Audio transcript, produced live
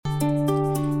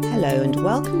Hello and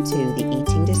welcome to the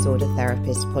Eating Disorder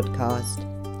Therapist podcast.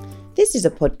 This is a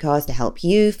podcast to help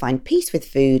you find peace with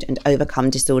food and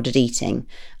overcome disordered eating.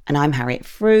 And I'm Harriet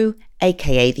Frew,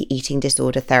 aka the Eating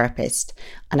Disorder Therapist.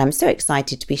 And I'm so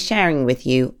excited to be sharing with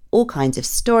you all kinds of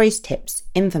stories, tips,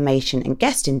 information and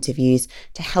guest interviews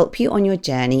to help you on your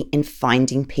journey in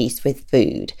finding peace with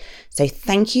food. So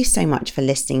thank you so much for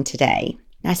listening today.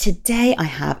 Now today I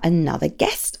have another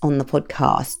guest on the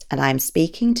podcast and I'm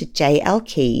speaking to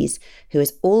Keez, who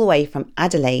is all the way from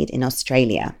Adelaide in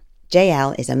Australia.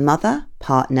 JL is a mother,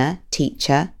 partner,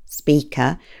 teacher,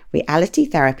 speaker, reality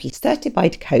therapy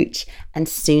certified coach and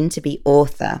soon-to-be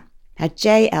author. Now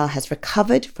JL has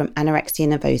recovered from anorexia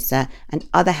nervosa and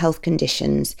other health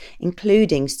conditions,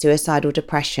 including suicidal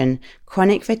depression,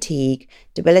 chronic fatigue,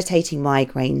 debilitating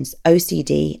migraines,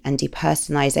 OCD and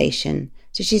depersonalization.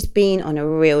 So she's been on a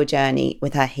real journey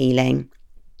with her healing.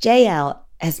 JL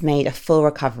has made a full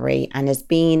recovery and has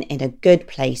been in a good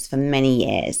place for many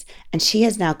years. And she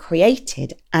has now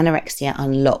created Anorexia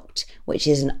Unlocked, which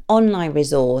is an online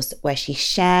resource where she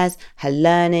shares her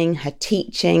learning, her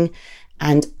teaching,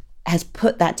 and has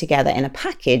put that together in a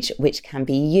package which can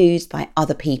be used by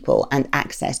other people and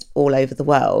accessed all over the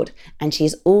world. And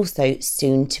she's also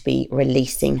soon to be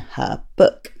releasing her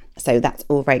book. So that's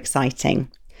all very exciting.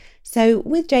 So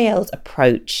with JL's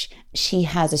approach, she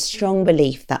has a strong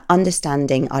belief that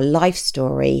understanding our life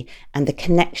story and the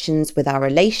connections with our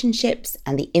relationships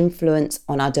and the influence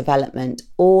on our development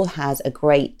all has a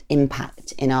great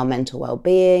impact in our mental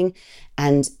well-being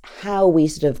and how we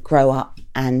sort of grow up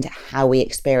and how we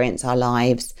experience our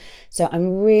lives. So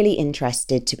I'm really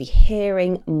interested to be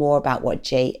hearing more about what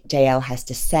JL has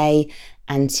to say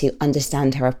and to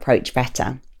understand her approach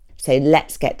better. So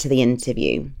let's get to the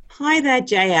interview. Hi there,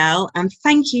 JL, and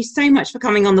thank you so much for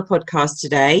coming on the podcast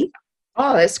today.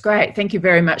 Oh, that's great. Thank you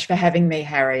very much for having me,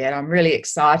 Harriet. I'm really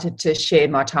excited to share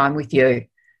my time with you.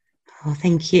 Oh,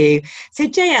 thank you. So,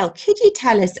 JL, could you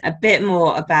tell us a bit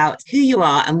more about who you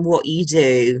are and what you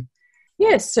do?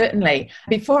 Yes, certainly.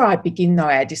 Before I begin, though,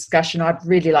 our discussion, I'd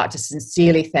really like to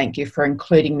sincerely thank you for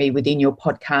including me within your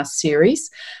podcast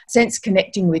series. Since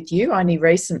connecting with you only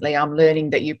recently, I'm learning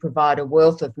that you provide a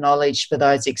wealth of knowledge for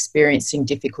those experiencing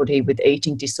difficulty with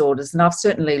eating disorders, and I've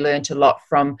certainly learned a lot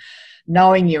from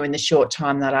knowing you in the short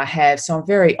time that I have. So I'm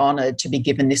very honoured to be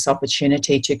given this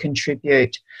opportunity to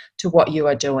contribute to what you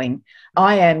are doing.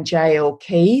 I am JL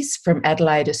Keez from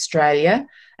Adelaide, Australia.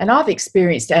 And I've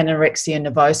experienced anorexia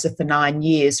nervosa for 9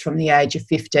 years from the age of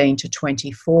 15 to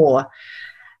 24.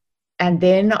 And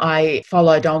then I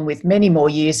followed on with many more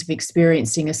years of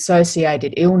experiencing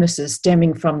associated illnesses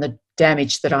stemming from the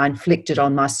damage that I inflicted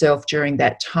on myself during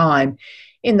that time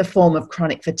in the form of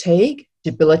chronic fatigue,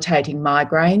 debilitating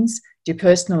migraines,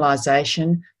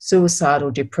 depersonalization, suicidal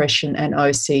depression, and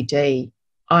OCD.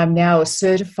 I'm now a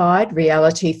certified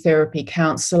reality therapy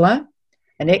counsellor,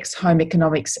 an ex-home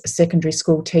economics secondary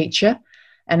school teacher,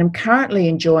 and I'm currently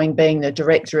enjoying being the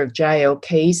director of JL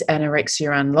Keez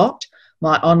Anorexia Unlocked,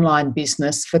 my online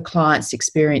business for clients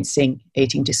experiencing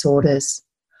eating disorders.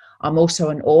 I'm also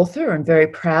an author and very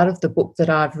proud of the book that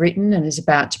I've written and is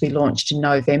about to be launched in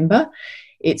November.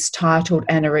 It's titled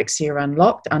Anorexia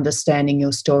Unlocked, Understanding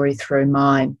Your Story Through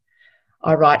Mine.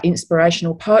 I write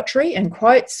inspirational poetry and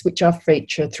quotes, which I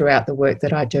feature throughout the work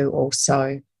that I do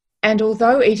also. And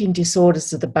although eating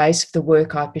disorders are the base of the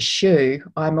work I pursue,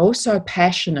 I'm also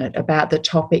passionate about the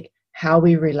topic how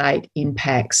we relate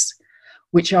impacts,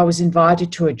 which I was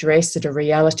invited to address at a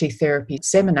reality therapy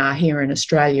seminar here in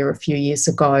Australia a few years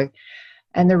ago.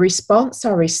 And the response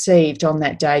I received on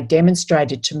that day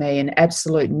demonstrated to me an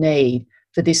absolute need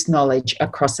for this knowledge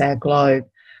across our globe.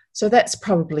 So that's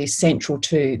probably central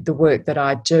to the work that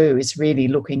I do, is really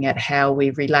looking at how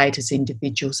we relate as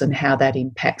individuals and how that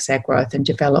impacts our growth and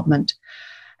development.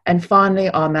 And finally,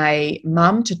 I'm a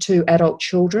mum to 2 adult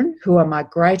children who are my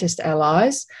greatest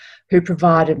allies, who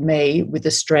provided me with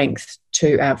the strength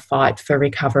to fight for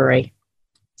recovery.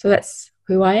 So that's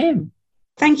who I am.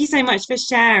 Thank you so much for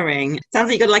sharing. Sounds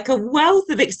like you've got like a wealth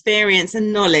of experience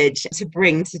and knowledge to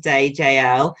bring today,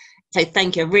 JL. So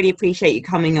thank you. I really appreciate you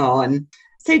coming on.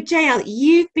 So JL,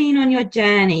 you've been on your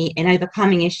journey in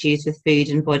overcoming issues with food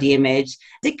and body image.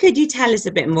 So could you tell us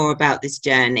a bit more about this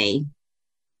journey?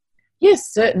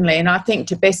 Yes, certainly. And I think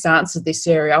to best answer this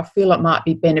area, I feel it might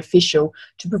be beneficial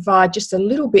to provide just a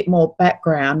little bit more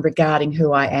background regarding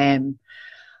who I am.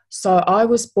 So I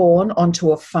was born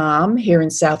onto a farm here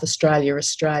in South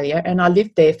Australia, and I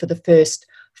lived there for the first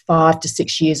 5 to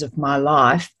 6 years of my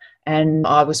life, and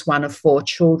I was one of 4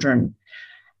 children.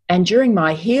 And during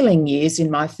my healing years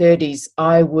in my 30s,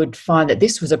 I would find that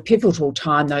this was a pivotal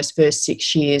time, those first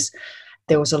 6 years,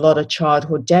 There was a lot of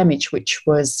childhood damage, which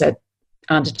was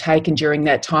undertaken during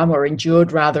that time, or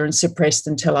endured rather, and suppressed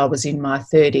until I was in my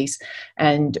 30s,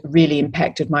 and really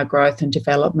impacted my growth and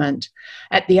development.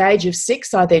 At the age of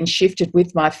 6, I then shifted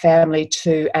with my family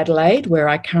to Adelaide, where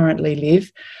I currently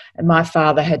live. And my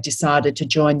father had decided to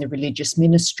join the religious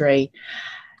ministry.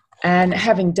 And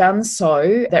having done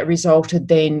so, that resulted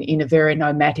then in a very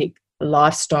nomadic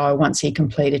lifestyle once he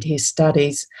completed his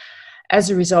studies. As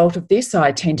a result of this, I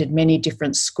attended many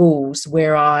different schools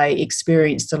where I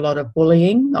experienced a lot of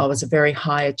bullying. I was a very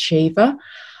high achiever.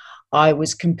 I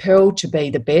was compelled to be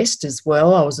the best as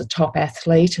well. I was a top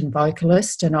athlete and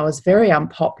vocalist, and I was very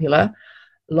unpopular,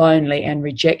 lonely, and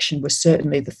rejection was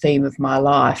certainly the theme of my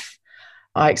life.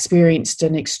 I experienced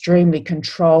an extremely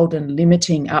controlled and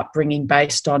limiting upbringing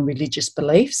based on religious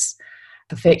beliefs,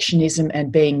 perfectionism,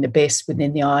 and being the best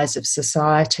within the eyes of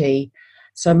society.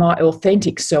 So my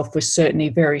authentic self was certainly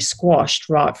very squashed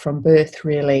right from birth,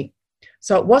 really.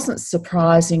 So it wasn't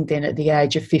surprising then at the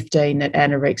age of 15 that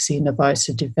anorexia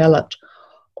nervosa developed,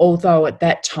 although at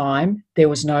that time there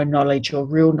was no knowledge or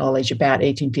real knowledge about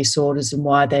eating disorders and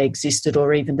why they existed,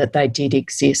 or even that they did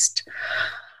exist.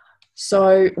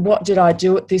 So what did I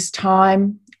do at this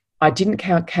time? I didn't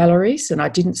count calories and I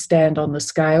didn't stand on the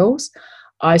scales.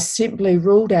 I simply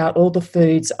ruled out all the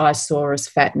foods I saw as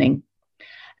fattening.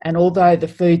 And although the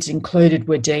foods included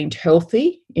were deemed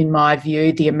healthy, in my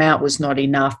view, the amount was not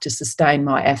enough to sustain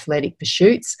my athletic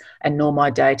pursuits and nor my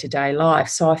day-to-day life.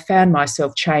 So I found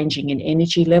myself changing in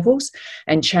energy levels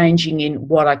and changing in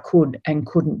what I could and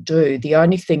couldn't do. The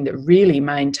only thing that really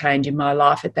maintained in my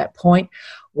life at that point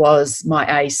was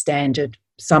my A standard.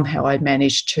 Somehow I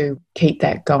managed to keep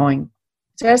that going.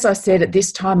 So as I said, at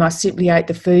this time, I simply ate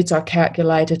the foods I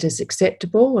calculated as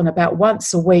acceptable, and about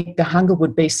once a week, the hunger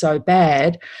would be so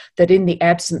bad that in the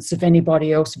absence of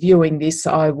anybody else viewing this,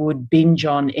 I would binge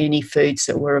on any foods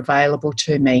that were available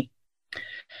to me.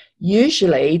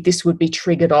 Usually, this would be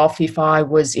triggered off if I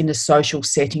was in a social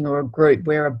setting or a group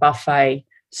where a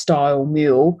buffet-style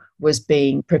meal was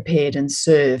being prepared and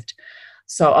served.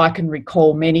 So I can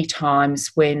recall many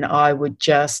times when I would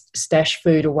just stash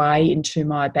food away into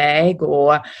my bag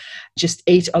or just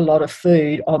eat a lot of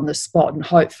food on the spot and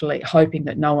hoping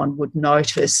that no one would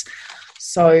notice.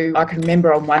 So I can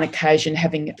remember on one occasion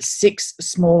having 6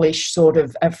 smallish sort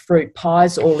of fruit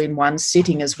pies all in one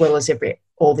sitting, as well as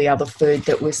all the other food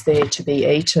that was there to be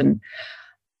eaten.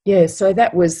 Yeah, so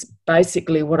that was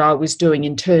basically what I was doing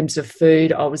in terms of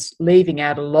food. I was leaving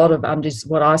out a lot of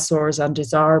what I saw as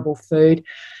undesirable food,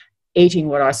 eating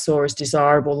what I saw as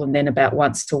desirable, and then about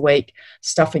once a week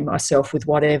stuffing myself with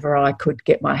whatever I could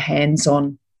get my hands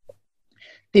on.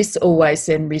 This always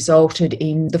then resulted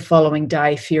in the following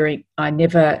day fearing I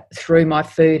never threw my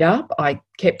food up. I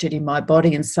kept it in my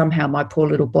body and somehow my poor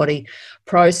little body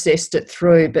processed it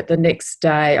through. But the next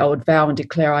day I would vow and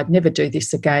declare I'd never do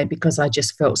this again because I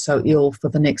just felt so ill for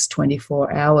the next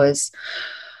 24 hours.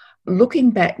 Looking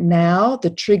back now,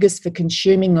 the triggers for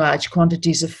consuming large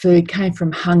quantities of food came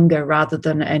from hunger rather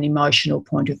than an emotional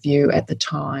point of view at the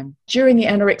time. During the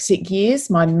anorexic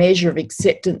years, my measure of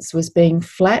acceptance was being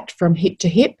flat from hip to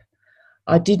hip.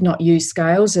 I did not use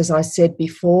scales, as I said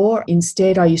before.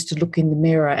 Instead, I used to look in the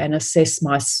mirror and assess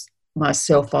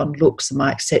myself on looks and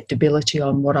my acceptability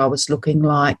on what I was looking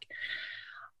like.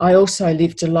 I also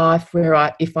lived a life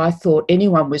where if I thought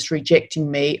anyone was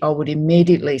rejecting me, I would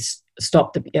immediately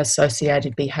stop the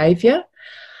associated behaviour.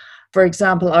 For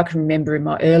example, I can remember in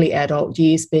my early adult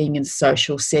years being in a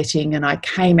social setting and I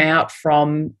came out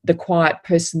from the quiet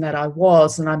person that I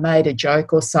was and I made a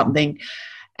joke or something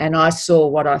and I saw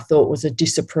what I thought was a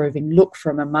disapproving look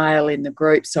from a male in the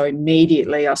group. So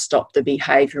immediately I stopped the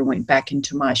behaviour and went back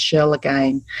into my shell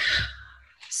again.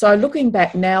 So looking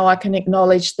back now, I can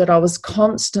acknowledge that I was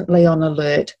constantly on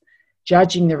alert,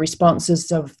 judging the responses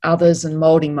of others and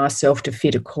moulding myself to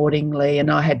fit accordingly,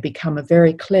 and I had become a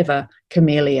very clever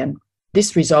chameleon.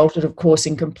 This resulted, of course,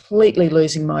 in completely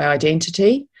losing my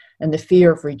identity, and the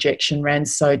fear of rejection ran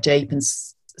so deep, and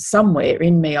somewhere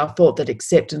in me I thought that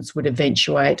acceptance would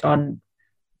eventuate on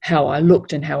how I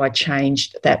looked and how I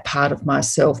changed that part of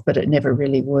myself, but it never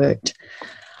really worked.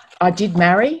 I did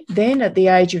marry then at the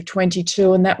age of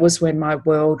 22, and that was when my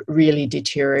world really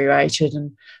deteriorated.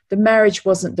 And the marriage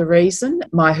wasn't the reason,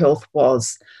 my health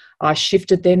was. I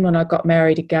shifted then when I got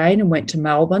married again and went to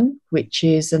Melbourne, which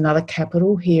is another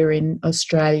capital here in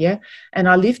Australia. And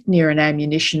I lived near an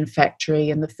ammunition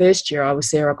factory. And the first year I was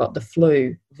there, I got the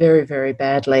flu very, very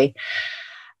badly.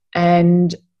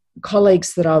 And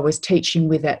colleagues that I was teaching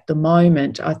with at the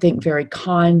moment, I think very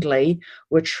kindly,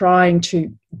 were trying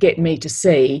to get me to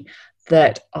see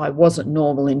that I wasn't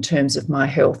normal in terms of my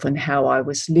health and how I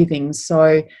was living.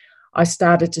 So I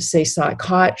started to see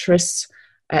psychiatrists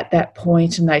at that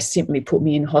point, and they simply put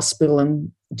me in hospital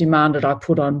and demanded I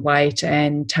put on weight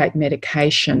and take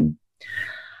medication.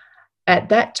 At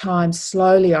that time,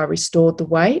 slowly I restored the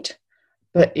weight,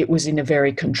 but it was in a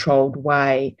very controlled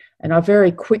way. And I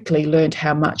very quickly learned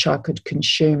how much I could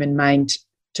consume and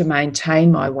to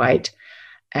maintain my weight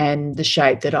and the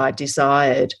shape that I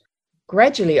desired.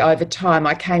 Gradually, over time,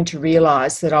 I came to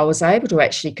realise that I was able to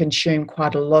actually consume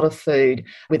quite a lot of food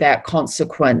without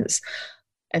consequence.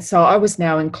 And so I was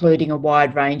now including a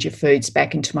wide range of foods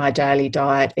back into my daily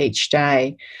diet each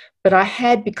day. But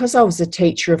because I was a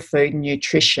teacher of food and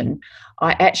nutrition,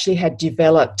 I actually had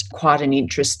developed quite an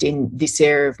interest in this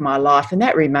area of my life, and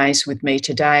that remains with me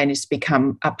today and has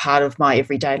become a part of my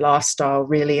everyday lifestyle,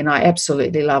 really, and I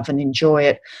absolutely love and enjoy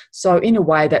it. So in a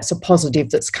way, that's a positive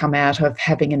that's come out of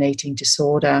having an eating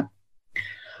disorder.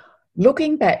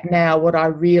 Looking back now, what I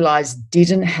realised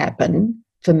didn't happen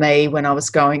for me when I was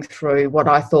going through what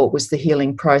I thought was the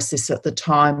healing process at the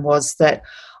time was that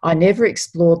I never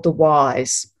explored the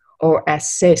whys or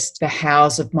assessed the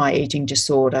hows of my eating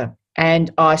disorder.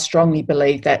 And I strongly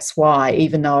believe that's why,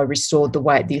 even though I restored the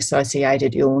weight, the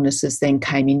associated illnesses then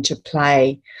came into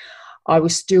play. I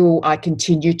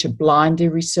continued to blindly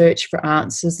research for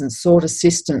answers and sought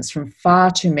assistance from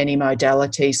far too many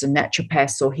modalities and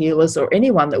naturopaths or healers or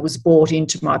anyone that was brought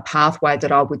into my pathway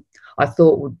that I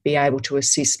thought would be able to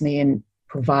assist me in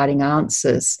providing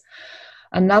answers.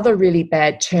 Another really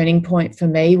bad turning point for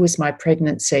me was my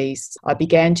pregnancies. I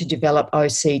began to develop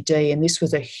OCD, and this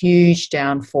was a huge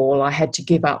downfall. I had to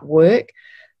give up work.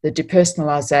 The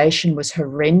depersonalisation was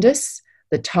horrendous.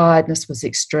 The tiredness was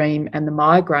extreme, and the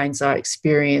migraines I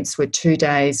experienced were 2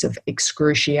 days of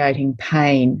excruciating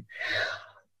pain.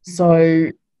 So,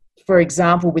 for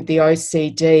example, with the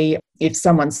OCD, if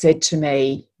someone said to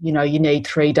me, you need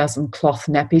 3 dozen cloth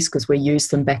nappies, because we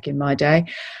used them back in my day,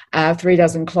 3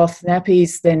 dozen cloth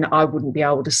nappies, then I wouldn't be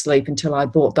able to sleep until I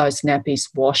bought those nappies,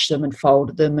 washed them and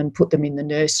folded them and put them in the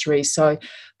nursery. So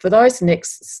for those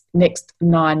next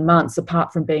 9 months,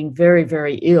 apart from being very,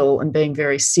 very ill and being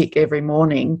very sick every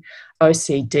morning,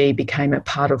 OCD became a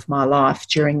part of my life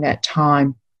during that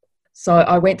time. So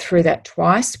I went through that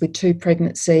twice with 2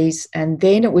 pregnancies, and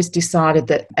then it was decided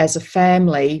that as a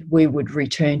family we would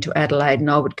return to Adelaide, and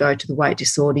I would go to the weight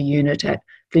disorder unit at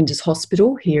Flinders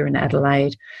Hospital here in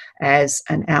Adelaide as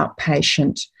an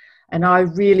outpatient. And I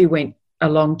really went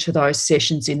along to those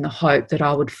sessions in the hope that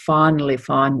I would finally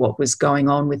find what was going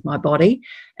on with my body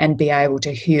and be able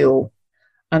to heal.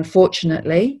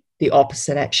 Unfortunately, the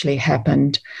opposite actually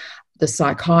happened. The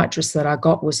psychiatrist that I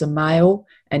got was a male,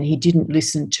 and he didn't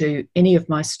listen to any of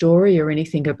my story or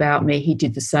anything about me. He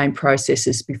did the same process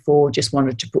as before, just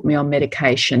wanted to put me on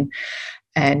medication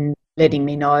and letting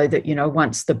me know that,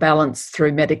 once the balance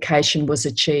through medication was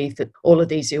achieved, that all of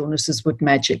these illnesses would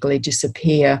magically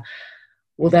disappear.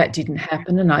 Well, that didn't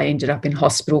happen, and I ended up in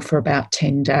hospital for about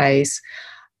 10 days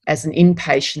as an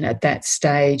inpatient at that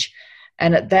stage.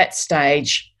 And at that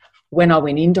stage, when I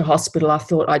went into hospital, I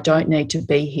thought, I don't need to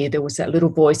be here. There was that little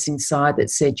voice inside that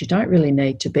said, you don't really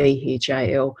need to be here,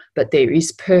 JL, but there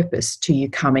is purpose to you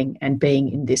coming and being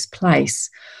in this place.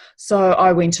 So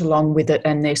I went along with it,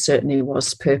 and there certainly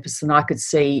was purpose. And I could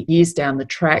see years down the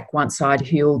track, once I'd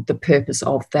healed, the purpose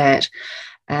of that.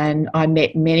 And I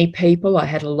met many people. I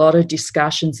had a lot of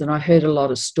discussions, and I heard a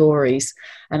lot of stories.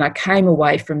 And I came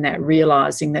away from that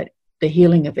realising that the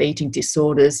healing of eating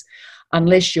disorders,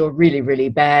 unless you're really, really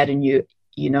bad and you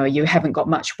haven't got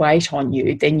much weight on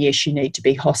you, then yes, you need to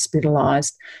be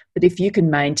hospitalised. But if you can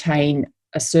maintain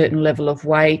a certain level of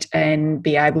weight and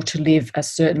be able to live a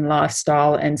certain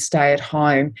lifestyle and stay at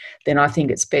home, then I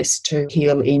think it's best to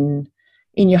heal in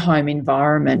your home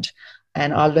environment.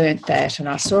 And I learnt that, and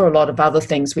I saw a lot of other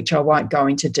things which I won't go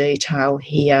into detail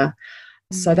here.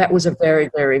 So that was a very,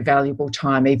 very valuable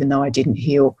time, even though I didn't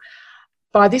heal.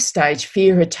 By this stage,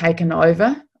 fear had taken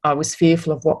over. I was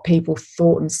fearful of what people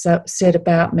thought and said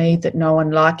about me, that no one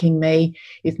liking me.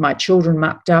 If my children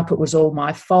mucked up, it was all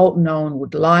my fault. No one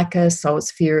would like us. So it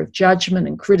was fear of judgment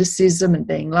and criticism and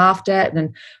being laughed at,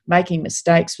 and making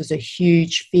mistakes was a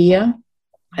huge fear.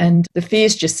 And the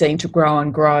fears just seemed to grow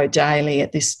and grow daily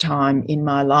at this time in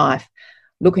my life.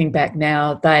 Looking back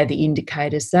now, they are the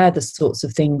indicators. They're the sorts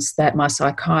of things that my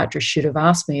psychiatrist should have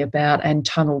asked me about and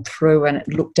tunneled through and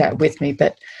looked at with me,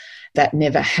 but that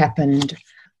never happened.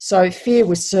 So fear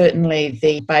was certainly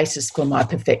the basis for my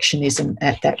perfectionism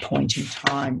at that point in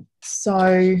time.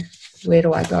 So where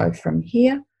do I go from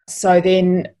here? So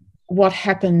then what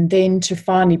happened then to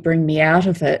finally bring me out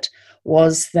of it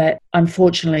was that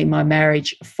unfortunately my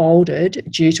marriage folded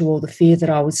due to all the fear that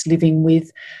I was living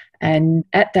with. And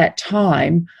at that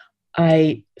time,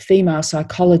 a female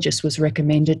psychologist was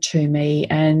recommended to me,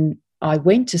 and I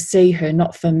went to see her,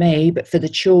 not for me, but for the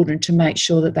children, to make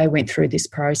sure that they went through this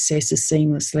process as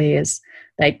seamlessly as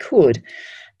they could.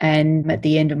 And at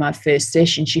the end of my first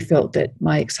session, she felt that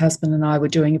my ex-husband and I were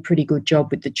doing a pretty good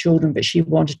job with the children, but she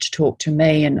wanted to talk to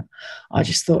me. And I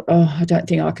just thought, I don't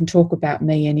think I can talk about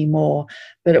me anymore.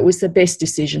 But it was the best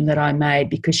decision that I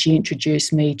made, because she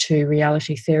introduced me to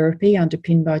reality therapy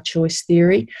underpinned by choice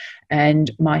theory, and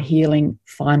my healing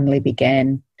finally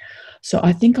began. So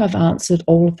I think I've answered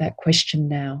all of that question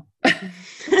now.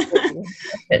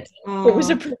 It was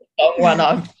a pretty long one.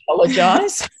 I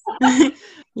apologise.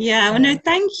 Yeah, well, no,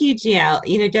 thank you,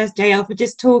 GL. Just JL, for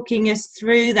just talking us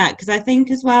through that, because I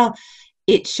think as well,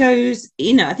 it shows,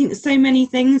 I think there's so many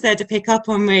things there to pick up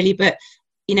on, really. But,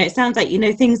 it sounds like,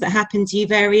 things that happened to you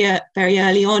very, very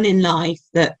early on in life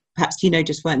that perhaps,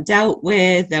 just weren't dealt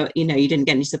with, or, you didn't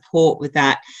get any support with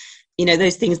that.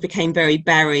 Those things became very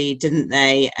buried, didn't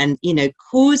they? And,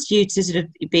 caused you to sort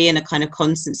of be in a kind of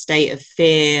constant state of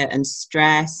fear and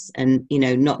stress and,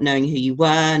 not knowing who you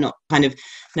were, not kind of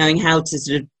knowing how to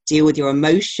sort of deal with your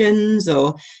emotions,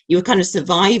 or you were kind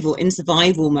of in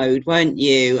survival mode, weren't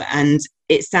you? And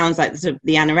it sounds like sort of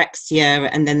the anorexia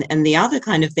and the other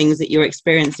kind of things that you're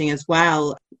experiencing as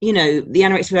well. The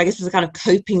anorexia, I guess, was a kind of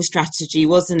coping strategy,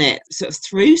 wasn't it? Sort of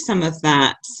through some of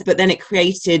that, but then it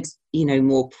created,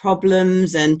 more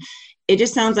problems. And it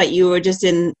just sounds like you were just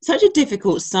in such a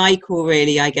difficult cycle,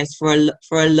 really, I guess, for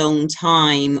a long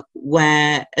time,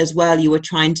 where as well you were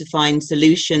trying to find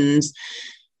solutions,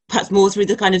 perhaps more through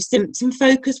the kind of symptom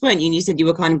focus, weren't you? And you said you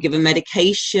were kind of given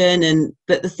medication,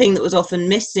 but the thing that was often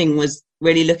missing was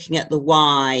really looking at the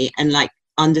why and like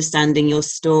understanding your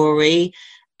story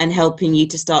and helping you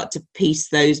to start to piece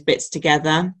those bits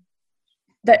together.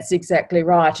 That's exactly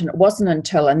right. And it wasn't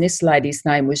until, and this lady's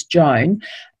name was Joan,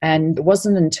 and it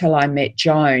wasn't until I met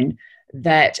Joan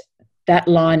that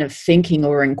line of thinking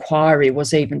or inquiry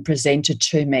was even presented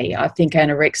to me. I think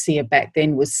anorexia back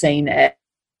then was seen as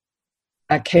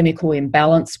a chemical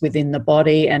imbalance within the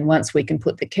body, and once we can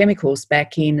put the chemicals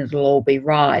back in, it'll all be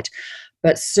right.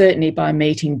 But certainly by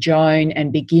meeting Joan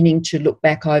and beginning to look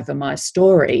back over my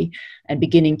story and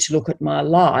beginning to look at my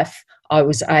life, I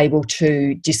was able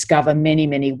to discover many,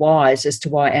 many whys as to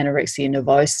why anorexia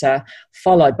nervosa,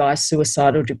 followed by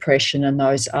suicidal depression and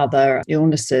those other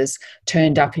illnesses,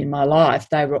 turned up in my life.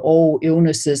 They were all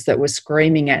illnesses that were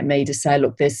screaming at me to say,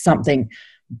 look, there's something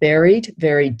buried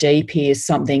very deep here,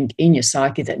 something in your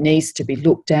psyche that needs to be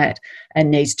looked at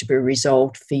and needs to be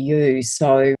resolved for you.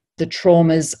 So the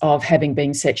traumas of having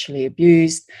been sexually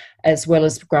abused, as well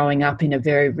as growing up in a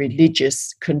very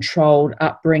religious, controlled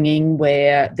upbringing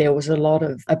where there was a lot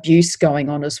of abuse going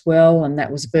on as well, and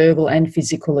that was verbal and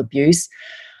physical abuse,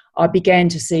 I began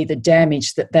to see the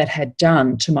damage that had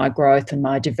done to my growth and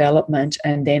my development,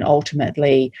 and then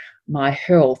ultimately my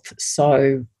health.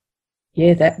 So,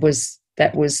 yeah, that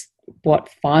was what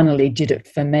finally did it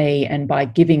for me. And by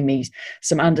giving me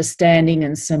some understanding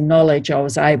and some knowledge, I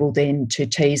was able then to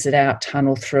tease it out,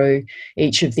 tunnel through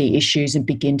each of the issues and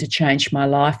begin to change my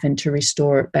life and to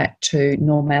restore it back to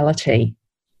normality.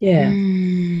 Yeah.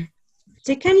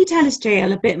 So can you tell us,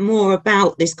 JL, a bit more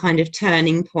about this kind of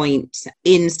turning point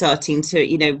in starting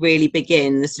to, really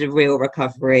begin the sort of real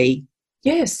recovery?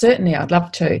 Yes, certainly. I'd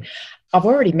love to. I've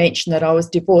already mentioned that I was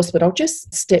divorced, but I'll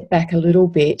just step back a little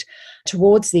bit.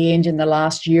 Towards the end, in the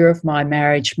last year of my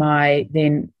marriage, my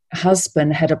then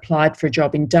husband had applied for a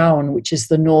job in Darwin, which is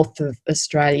the north of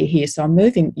Australia here. So I'm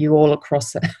moving you all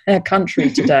across our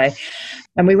country today.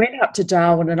 And we went up to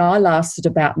Darwin, and I lasted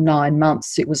about 9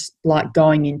 months. It was like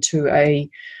going into a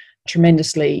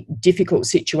tremendously difficult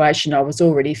situation. I was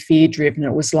already fear-driven.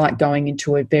 It was like going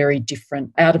into a very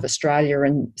different, out of Australia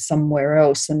and somewhere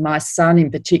else. And my son in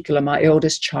particular, my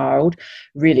eldest child,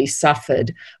 really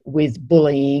suffered with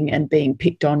bullying and being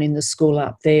picked on in the school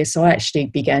up there. So I actually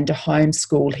began to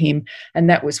homeschool him. And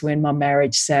that was when my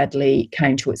marriage sadly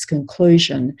came to its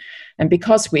conclusion. And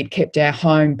because we'd kept our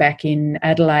home back in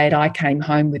Adelaide, I came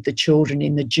home with the children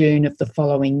in the June of the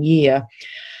following year.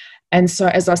 And so,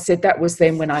 as I said, that was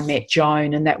then when I met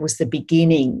Joan, and that was the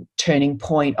beginning turning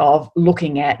point of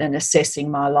looking at and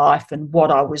assessing my life and what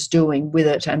I was doing with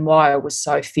it and why I was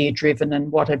so fear-driven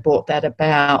and what had brought that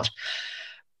about.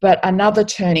 But another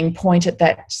turning point at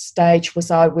that stage was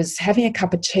I was having a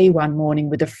cup of tea one morning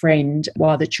with a friend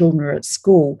while the children were at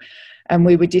school, and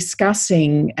we were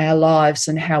discussing our lives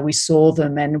and how we saw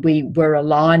them, and we were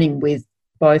aligning with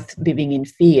both living in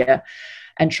fear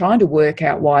and trying to work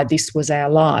out why this was our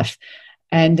life.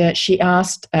 And she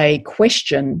asked a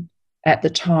question at the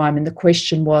time, and the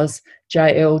question was,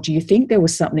 JL, do you think there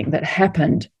was something that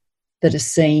happened that has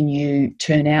seen you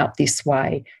turn out this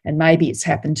way? And maybe it's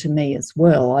happened to me as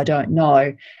well, I don't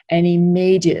know. And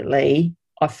immediately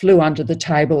I flew under the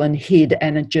table and hid,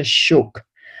 and it just shook.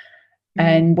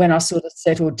 And when I sort of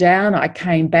settled down, I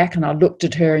came back and I looked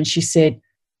at her and she said,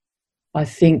 I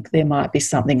think there might be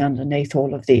something underneath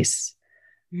all of this.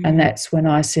 And that's when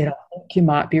I said, I think you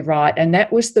might be right. And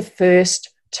that was the first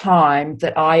time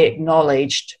that I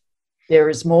acknowledged there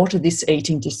is more to this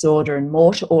eating disorder and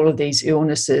more to all of these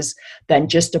illnesses than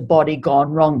just a body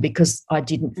gone wrong, because I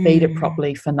didn't feed it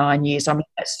properly for 9 years. I mean,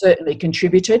 that certainly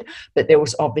contributed, but there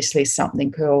was obviously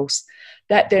something else.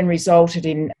 That then resulted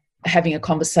in having a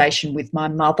conversation with my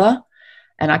mother,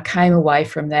 and I came away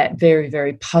from that very,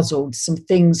 very puzzled. Some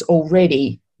things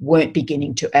already weren't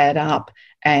beginning to add up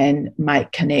and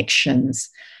make connections.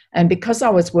 And because I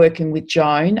was working with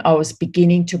Joan, I was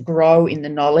beginning to grow in the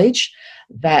knowledge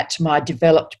that my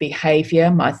developed behaviour,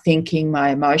 my thinking, my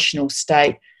emotional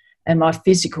state, and my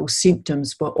physical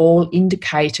symptoms were all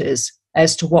indicators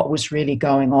as to what was really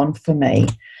going on for me.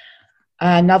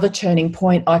 Another turning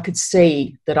point, I could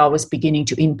see that I was beginning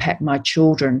to impact my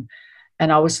children,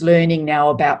 and I was learning now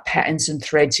about patterns and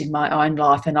threads in my own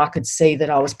life, and I could see that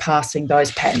I was passing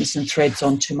those patterns and threads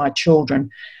on to my children,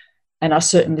 and I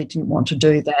certainly didn't want to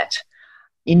do that.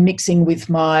 In mixing with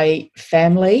my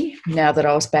family, now that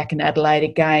I was back in Adelaide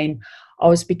again, I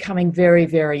was becoming very,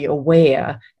 very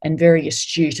aware and very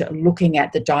astute at looking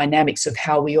at the dynamics of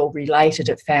how we all related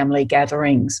at family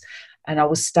gatherings. And I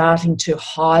was starting to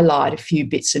highlight a few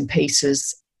bits and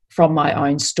pieces from my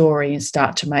own story and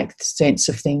start to make sense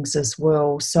of things as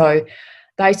well. So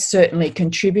they certainly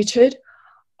contributed.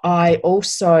 I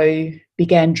also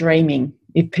began dreaming,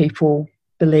 if people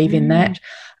believe in that.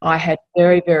 I had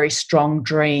very, very strong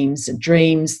dreams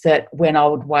that when I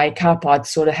would wake up, I'd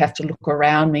sort of have to look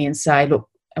around me and say, look,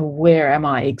 where am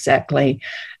I exactly?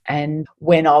 And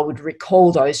when I would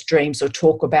recall those dreams or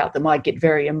talk about them, I'd get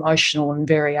very emotional and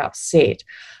very upset.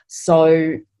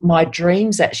 So my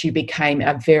dreams actually became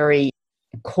a very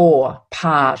core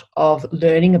part of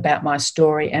learning about my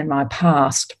story and my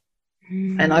past.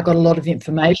 And I got a lot of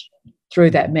information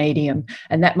through that medium.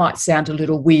 And that might sound a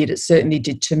little weird. It certainly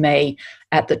did to me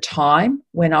at the time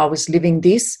when I was living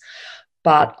this,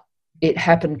 but it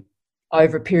happened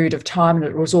over a period of time, and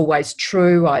it was always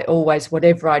true. I always,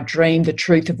 whatever I dreamed, the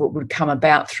truth of it would come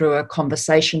about through a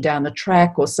conversation down the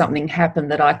track, or something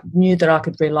happened that I knew that I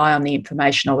could rely on the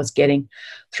information I was getting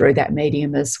through that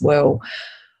medium as well.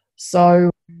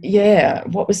 So, yeah,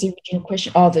 what was the original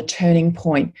question? Oh, the turning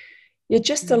point. Yeah,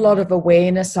 just a lot of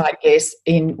awareness, I guess,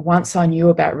 in once I knew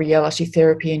about reality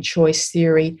therapy and choice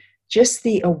theory, just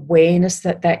the awareness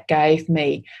that that gave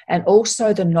me, and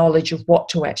also the knowledge of what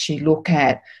to actually look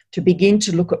at, to begin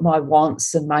to look at my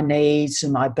wants and my needs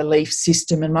and my belief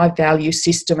system and my value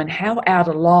system, and how out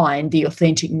of line the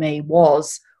authentic me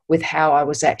was with how I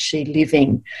was actually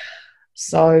living.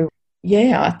 So,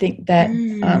 yeah, I think that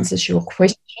answers your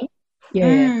question.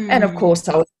 Yeah. And of course,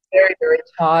 I was very, very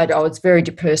tired. I was very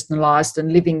depersonalised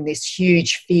and living this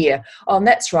huge fear. Oh, and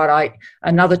that's right.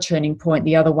 Another turning point,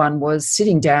 the other one was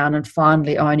sitting down and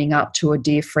finally owning up to a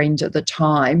dear friend at the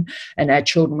time, and our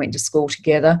children went to school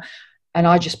together. And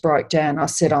I just broke down. I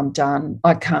said, I'm done.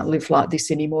 I can't live like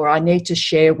this anymore. I need to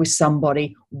share with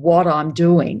somebody what I'm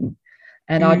doing.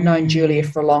 And I'd known Julia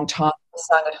for a long time. I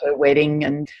sang at her wedding.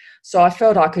 And so I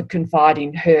felt I could confide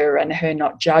in her and her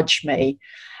not judge me.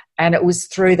 And it was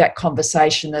through that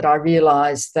conversation that I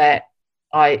realised that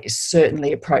I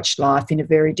certainly approached life in a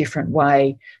very different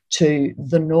way to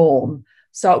the norm.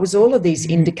 So it was all of these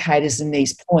indicators and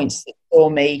these points that saw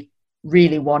me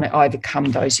really want to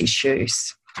overcome those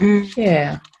issues.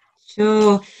 Yeah.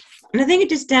 Sure. And I think it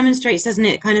just demonstrates, doesn't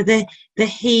it, kind of the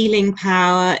healing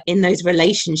power in those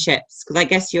relationships. Because I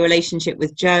guess your relationship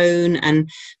with Joan and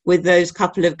with those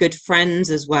couple of good friends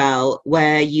as well,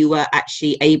 where you were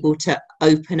actually able to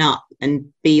open up and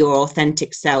be your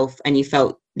authentic self, and you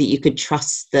felt that you could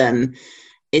trust them.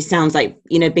 It sounds like,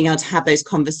 being able to have those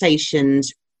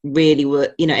conversations really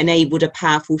were, enabled a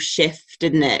powerful shift,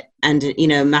 didn't it? And,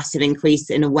 a massive increase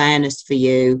in awareness for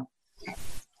you.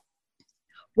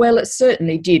 Well, it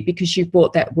certainly did, because you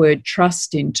brought that word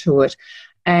trust into it.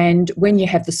 And when you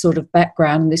have the sort of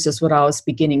background, this is what I was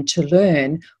beginning to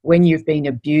learn, when you've been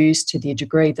abused to the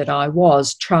degree that I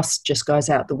was, trust just goes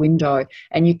out the window,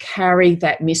 and you carry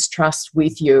that mistrust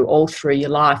with you all through your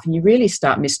life, and you really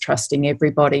start mistrusting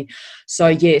everybody. So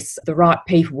yes, the right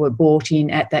people were brought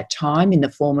in at that time in the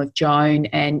form of Joan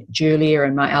and Julia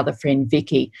and my other friend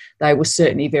Vicky. They were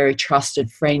certainly very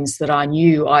trusted friends that I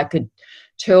knew I could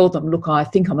tell them, look, I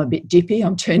think I'm a bit dippy,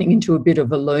 I'm turning into a bit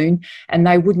of a loon, and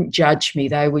they wouldn't judge me.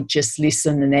 They would just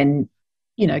listen and then,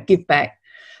 give back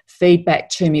feedback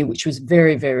to me, which was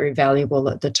very, very valuable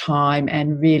at the time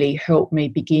and really helped me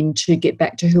begin to get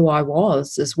back to who I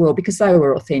was as well, because they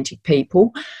were authentic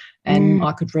people and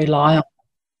I could rely on.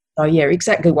 So, yeah,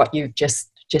 exactly what you've just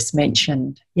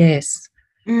mentioned. Yes.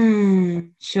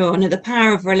 Sure. No, the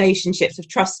power of relationships, of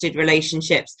trusted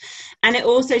relationships. And it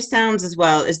also sounds as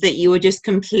well as that you were just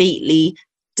completely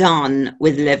done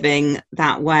with living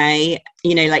that way,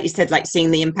 like you said, like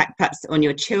seeing the impact perhaps on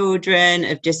your children,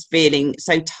 of just feeling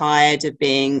so tired of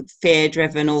being fear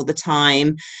driven all the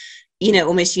time,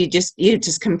 almost you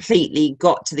just completely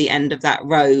got to the end of that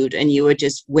road and you were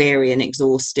just weary and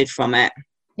exhausted from it.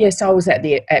 Yes, I was at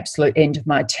the absolute end of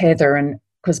my tether, and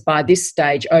because by this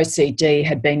stage OCD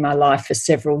had been my life for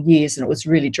several years and it was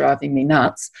really driving me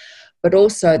nuts. But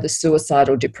also the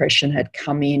suicidal depression had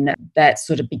come in. That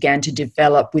sort of began to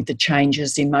develop with the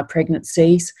changes in my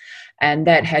pregnancies. And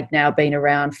that had now been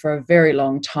around for a very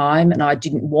long time. And I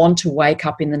didn't want to wake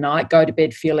up in the night, go to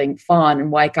bed feeling fine,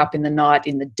 and wake up in the night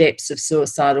in the depths of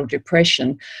suicidal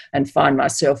depression and find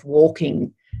myself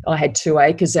walking. I had 2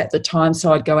 acres at the time,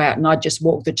 so I'd go out and I'd just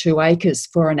walk the 2 acres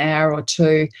for an hour or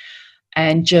two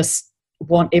and just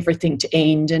want everything to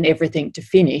end and everything to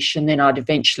finish, and then I'd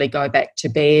eventually go back to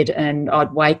bed and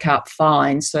I'd wake up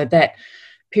fine. So that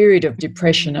period of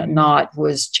depression at night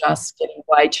was just getting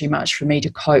way too much for me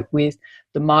to cope with.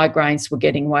 The migraines were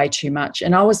getting way too much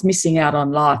and I was missing out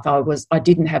on life. I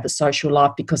didn't have a social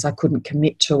life because I couldn't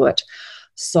commit to it.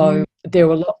 So there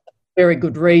were lots of very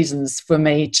good reasons for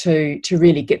me to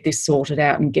really get this sorted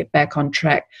out and get back on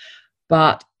track.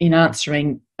 But in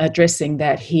addressing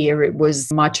that here, it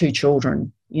was my 2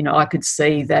 children. I could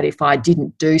see that if I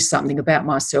didn't do something about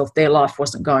myself, their life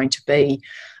wasn't going to be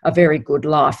a very good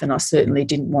life, and I certainly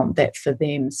didn't want that for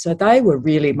them. So they were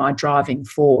really my driving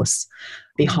force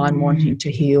behind wanting to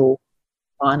heal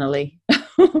finally.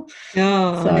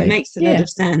 It makes a lot of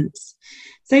sense.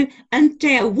 So,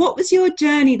 Andrea, what was your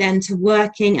journey then to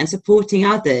working and supporting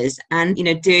others and,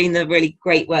 doing the really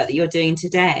great work that you're doing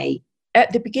today?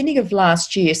 At the beginning of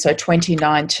last year, so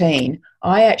 2019,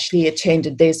 I actually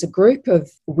attended, there's a group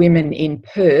of women in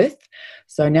Perth,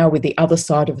 so now with the other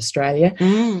side of Australia.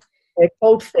 They're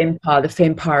called FEMPIRE, the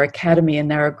FEMPIRE Academy, and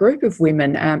they're a group of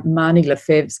women. Marnie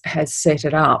Lefebvre has set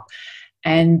it up,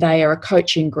 and they are a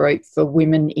coaching group for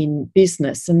women in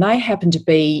business. And they happened to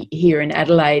be here in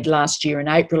Adelaide last year in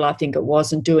April, I think it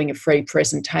was, and doing a free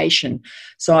presentation.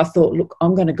 So I thought, look,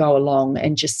 I'm going to go along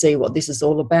and just see what this is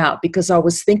all about, because I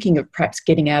was thinking of perhaps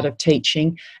getting out of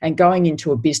teaching and going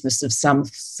into a business of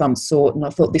some sort, and I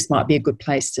thought this might be a good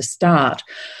place to start.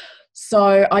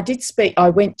 So I did speak. I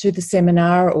went to the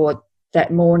seminar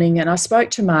that morning and I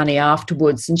spoke to Marnie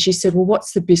afterwards, and she said, well,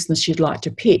 what's the business you'd like to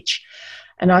pitch?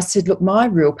 And I said, look, my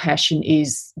real passion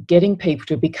is getting people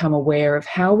to become aware of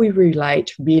how we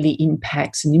relate really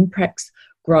impacts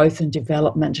growth and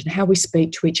development, and how we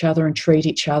speak to each other and treat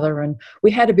each other. And we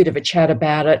had a bit of a chat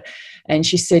about it. And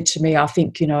she said to me, I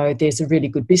think, there's a really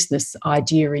good business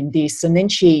idea in this. And then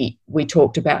we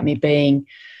talked about me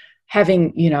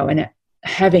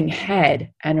having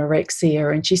had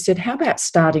anorexia. And she said, how about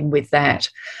starting with that?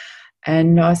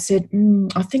 And I said,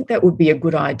 I think that would be a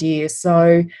good idea.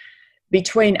 So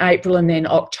between April and then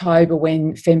October,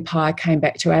 when FEMPIRE came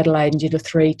back to Adelaide and did a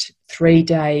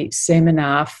three-day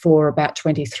seminar for about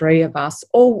 23 of us,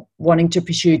 all wanting to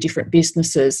pursue different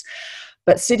businesses.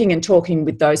 But sitting and talking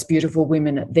with those beautiful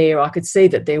women there, I could see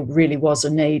that there really was a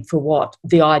need for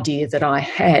the idea that I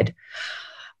had.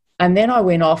 And then I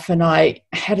went off and I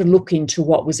had a look into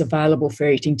what was available for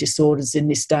eating disorders in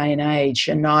this day and age.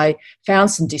 And I found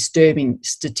some disturbing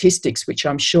statistics, which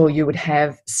I'm sure you would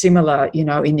have similar,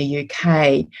 in the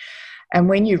UK. And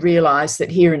when you realise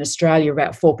that here in Australia,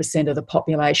 about 4% of the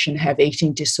population have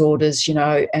eating disorders,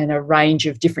 and a range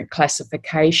of different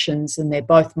classifications, and they're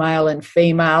both male and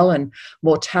female, and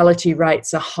mortality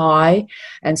rates are high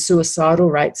and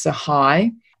suicidal rates are high.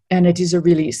 And it is a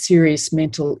really serious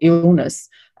mental illness.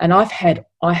 And I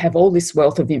have all this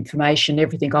wealth of information,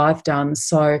 everything I've done,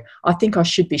 so I think I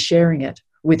should be sharing it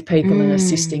with people and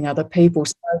assisting other people.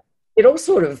 So it all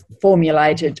sort of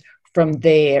formulated from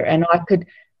there. And I could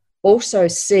also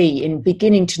see, in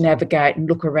beginning to navigate and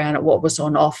look around at what was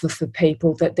on offer for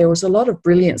people, that there was a lot of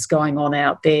brilliance going on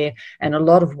out there and a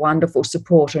lot of wonderful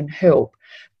support and help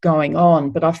going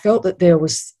on. But I felt that there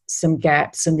was some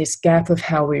gaps, and this gap of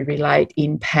how we relate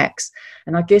impacts.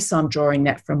 And I guess I'm drawing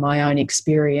that from my own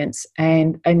experience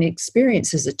and an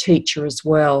experience as a teacher as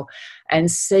well, and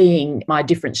seeing my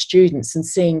different students and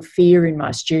seeing fear in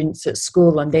my students at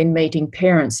school, and then meeting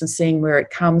parents and seeing where it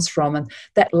comes from, and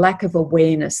that lack of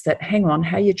awareness that, hang on,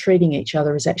 how you're treating each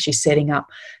other is actually setting up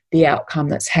the outcome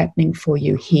that's happening for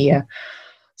you here.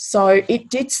 So it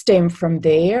did stem from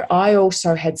there. I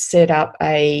also had set up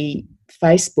a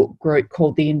Facebook group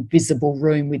called The Invisible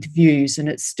Room with Views, and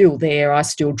it's still there. I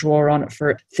still draw on it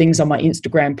for things on my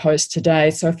Instagram post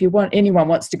today. So if anyone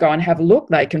wants to go and have a look,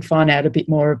 they can find out a bit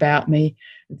more about me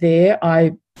there.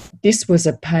 This was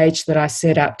a page that I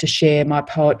set up to share my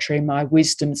poetry, my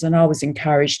wisdoms, and I was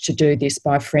encouraged to do this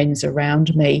by friends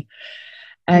around me.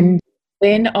 And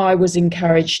then I was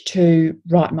encouraged to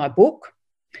write my book.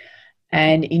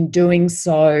 And in doing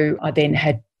so, I then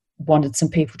wanted some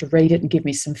people to read it and give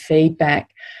me some feedback.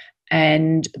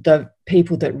 And the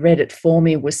people that read it for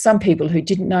me were some people who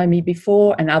didn't know me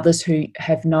before and others who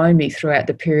have known me throughout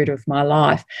the period of my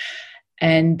life.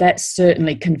 And that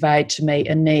certainly conveyed to me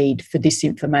a need for this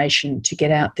information to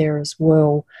get out there as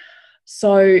well.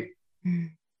 So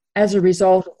as a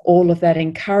result of all of that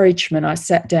encouragement, I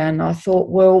sat down and I thought,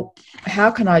 well,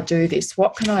 how can I do this?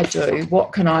 What can I do?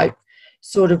 What can I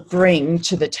sort of bring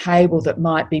to the table that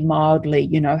might be mildly,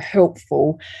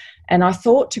 helpful? And I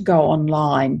thought to go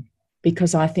online,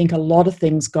 because I think a lot of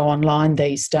things go online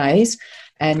these days,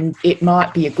 and it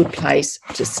might be a good place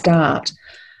to start.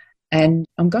 And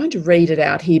I'm going to read it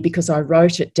out here because I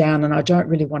wrote it down and I don't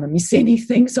really want to miss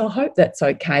anything. So I hope that's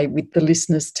okay with the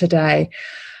listeners today.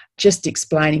 Just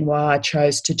explaining why I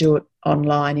chose to do it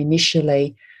online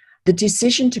initially. The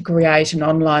decision to create an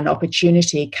online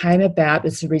opportunity came about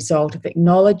as a result of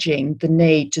acknowledging the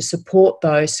need to support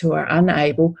those who are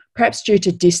unable, perhaps due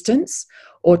to distance,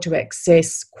 or to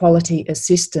access quality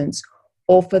assistance,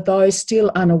 or for those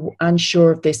still unsure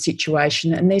of their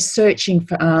situation and they're searching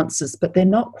for answers, but they're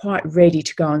not quite ready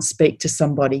to go and speak to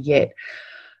somebody yet.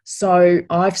 So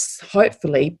I've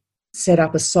hopefully set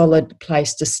up a solid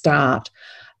place to start.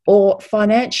 Or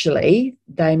financially,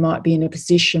 they might be in a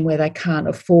position where they can't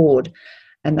afford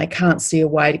and they can't see a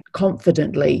way to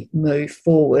confidently move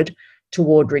forward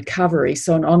toward recovery.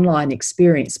 So an online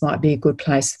experience might be a good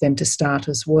place for them to start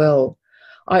as well.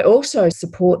 I also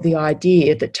support the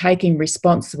idea that taking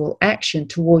responsible action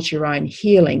towards your own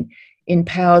healing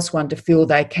empowers one to feel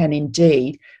they can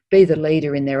indeed be the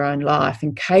leader in their own life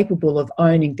and capable of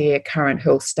owning their current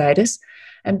health status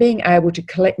and being able to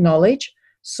collect knowledge,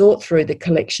 sort through the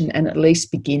collection, and at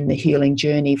least begin the healing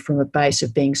journey from a base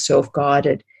of being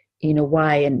self-guided in a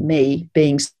way, and me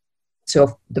being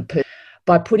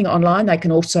by putting it online, they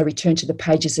can also return to the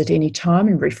pages at any time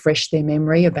and refresh their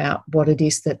memory about what it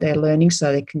is that they're learning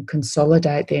so they can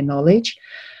consolidate their knowledge.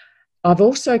 I've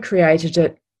also created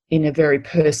it in a very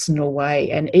personal way,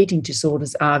 and eating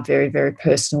disorders are very, very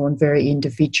personal and very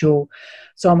individual.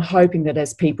 So I'm hoping that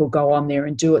as people go on there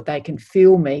and do it, they can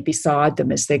feel me beside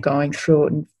them as they're going through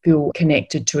it and feel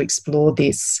connected to explore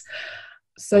this.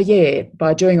 So yeah,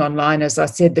 by doing online, as I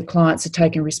said, the clients are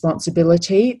taking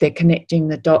responsibility, they're connecting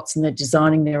the dots and they're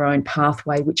designing their own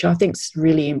pathway, which I think is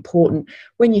really important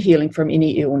when you're healing from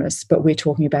any illness, but we're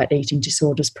talking about eating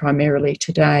disorders primarily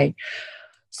today.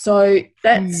 So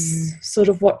that's sort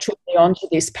of what took me onto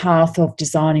this path of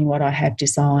designing what I have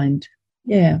designed.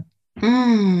 Yeah.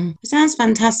 It sounds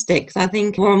fantastic. I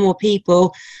think more and more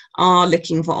people are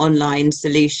looking for online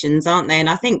solutions, aren't they? And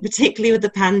I think particularly with the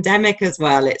pandemic as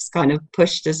well, it's kind of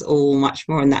pushed us all much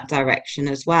more in that direction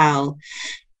as well.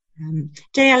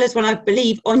 JL, as well, I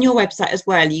believe on your website as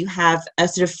well, you have a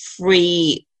sort of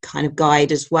free kind of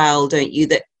guide as well, don't you,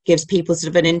 that gives people sort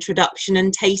of an introduction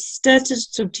and taster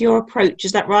to your approach.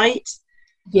 Is that right?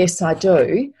 Yes, I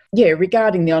do. Yeah,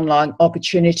 regarding the online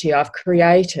opportunity I've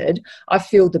created, I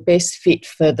feel the best fit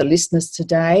for the listeners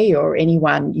today or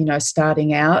anyone,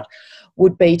 starting out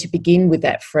would be to begin with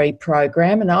that free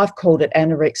program. And I've called it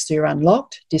Anorexia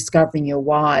Unlocked, Discovering Your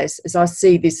Whys, as I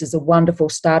see this as a wonderful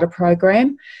starter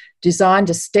program designed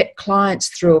to step clients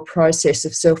through a process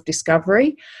of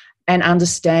self-discovery and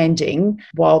understanding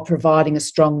while providing a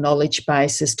strong knowledge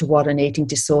base as to what an eating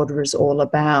disorder is all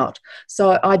about.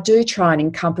 So I do try and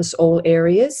encompass all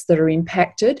areas that are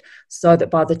impacted so that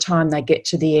by the time they get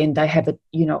to the end, they have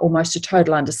almost a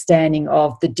total understanding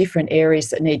of the different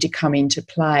areas that need to come into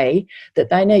play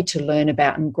that they need to learn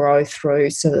about and grow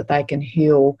through so that they can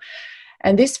heal.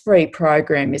 And this free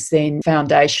program is then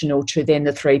foundational to then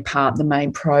the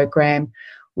main program,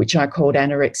 which I called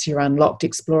Anorexia Unlocked,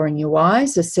 Exploring Your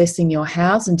Whys, Assessing Your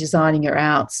Hows and Designing Your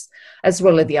Outs, as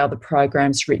well as the other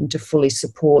programs written to fully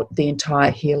support the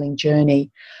entire healing journey.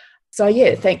 So,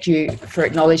 yeah, thank you for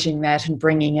acknowledging that and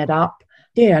bringing it up.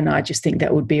 Yeah, and I just think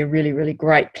that would be a really, really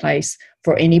great place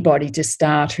for anybody to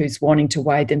start who's wanting to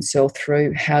wade themselves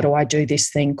through, how do I do this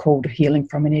thing called healing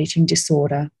from an eating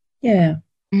disorder? Yeah.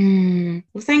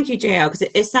 Well, thank you, JL, because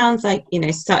it sounds like,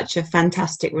 such a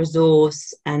fantastic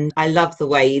resource. And I love the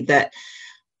way that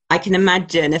I can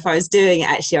imagine if I was doing it,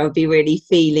 actually, I would be really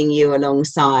feeling you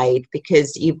alongside,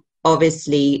 because you've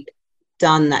obviously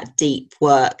done that deep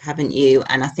work, haven't you?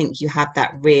 And I think you have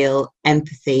that real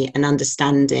empathy and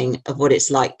understanding of what it's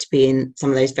like to be in some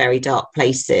of those very dark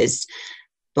places.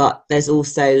 But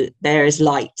there is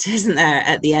light, isn't there,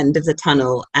 at the end of the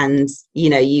tunnel? And,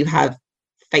 you have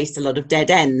faced a lot of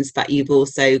dead ends, but you've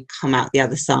also come out the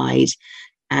other side,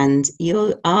 and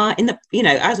you are in the,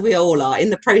 as we all are, in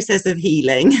the process of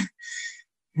healing.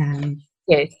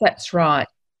 Yes, that's right.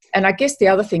 And I guess the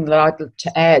other thing that I'd like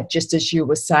to add, just as you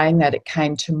were saying that, it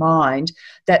came to mind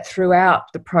that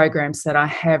throughout the programs that I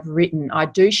have written, I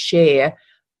do share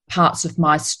parts of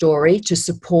my story to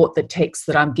support the text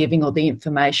that I'm giving or the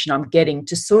information I'm getting,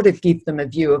 to sort of give them a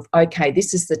view of, okay,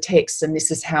 this is the text and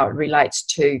this is how it relates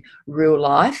to real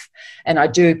life. And I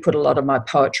do put a lot of my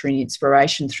poetry and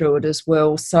inspiration through it as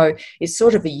well. So it's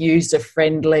sort of a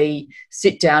user-friendly,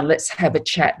 sit down, let's have a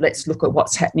chat, let's look at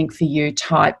what's happening for you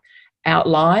type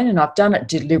outline. And I've done it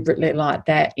deliberately like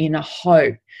that in a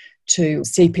hope to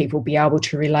see people be able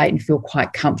to relate and feel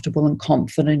quite comfortable and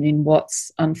confident in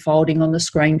what's unfolding on the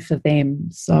screen for them.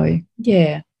 So,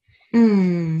 yeah.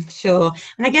 Sure.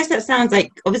 And I guess that sounds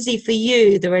like, obviously for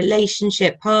you, the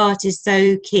relationship part is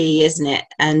so key, isn't it?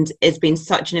 And it's been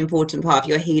such an important part of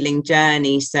your healing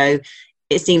journey. So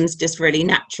it seems just really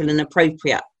natural and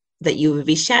appropriate that you would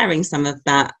be sharing some of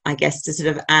that, I guess, to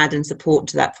sort of add and support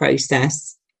to that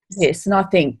process. Yes, and I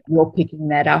think you're picking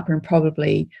that up, and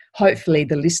probably, hopefully,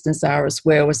 the listeners are as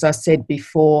well. As I said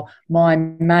before, my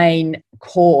main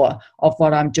core of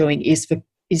what I'm doing is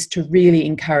to really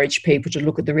encourage people to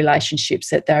look at the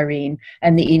relationships that they're in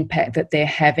and the impact that they're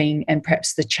having, and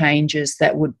perhaps the changes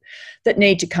that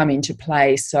need to come into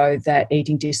play so that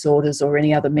eating disorders or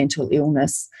any other mental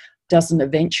illness doesn't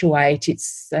eventuate.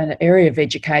 It's an area of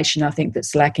education, I think,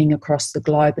 that's lacking across the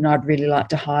globe, and I'd really like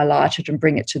to highlight it and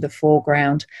bring it to the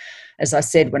foreground. As I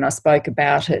said, when I spoke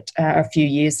about it a few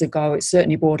years ago, it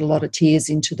certainly brought a lot of tears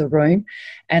into the room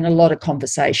and a lot of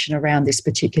conversation around this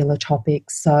particular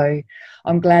topic. So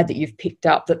I'm glad that you've picked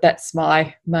up that that's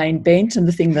my main bent and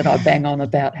the thing that I bang on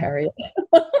about, Harriet.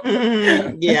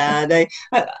 Yeah, no,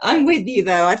 I'm with you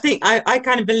though. I think I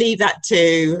kind of believe that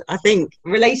too. I think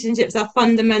relationships are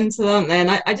fundamental, aren't they?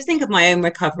 And I just think of my own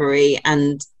recovery,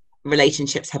 and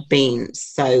relationships have been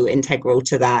so integral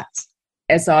to that.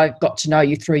 As I've got to know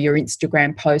you through your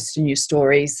Instagram posts and your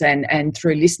stories, and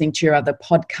through listening to your other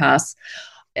podcasts,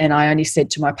 and I only said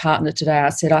to my partner today, I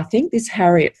said, I think this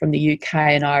Harriet from the UK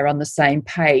and I are on the same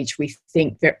page. We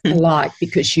think very alike,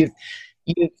 because you've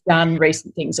done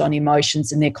recent things on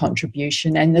emotions and their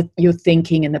contribution, and your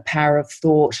thinking and the power of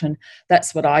thought, and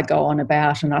that's what I go on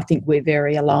about. And I think we're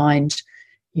very aligned,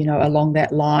 along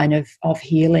that line of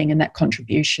healing and that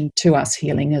contribution to us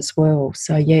healing as well.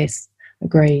 So yes,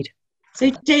 agreed. So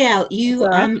JL, you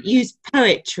use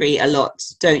poetry a lot,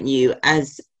 don't you,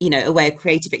 as a way of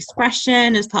creative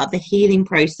expression, as part of the healing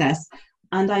process.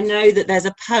 And I know that there's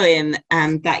a poem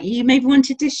that you maybe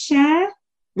wanted to share.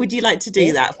 Would you like to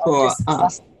do that for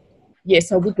us?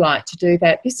 Yes, I would like to do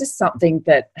that. This is something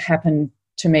that happened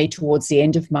to me towards the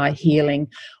end of my healing.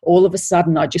 All of a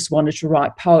sudden, I just wanted to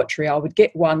write poetry. I would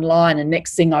get one line, and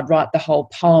next thing I'd write the whole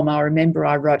poem. I remember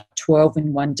I wrote 12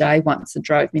 in one day once. It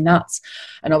drove me nuts.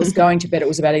 And I was going to bed. It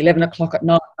was about 11 o'clock at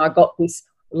night. I got this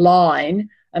line,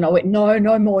 and I went,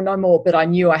 no more. But I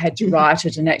knew I had to write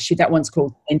it. And actually, that one's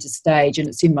called Enter Stage, and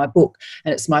it's in my book,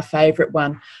 and it's my favourite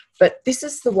one. But this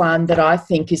is the one that I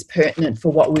think is pertinent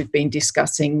for what we've been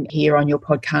discussing here on your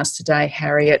podcast today,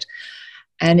 Harriet.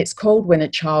 And it's called When a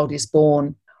Child is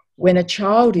Born. When a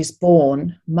child is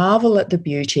born, marvel at the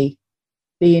beauty,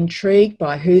 be intrigued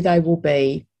by who they will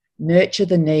be, nurture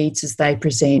the needs as they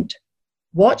present.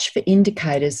 Watch for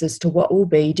indicators as to what will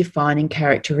be defining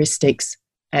characteristics,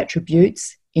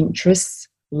 attributes, interests,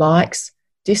 likes,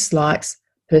 dislikes,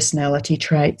 personality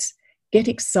traits. Get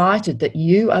excited that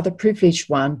you are the privileged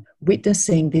one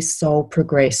witnessing this soul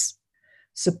progress.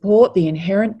 Support the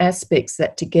inherent aspects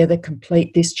that together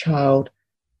complete this child.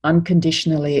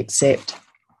 Unconditionally accept.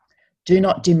 Do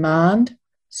not demand,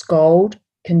 scold,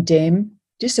 condemn,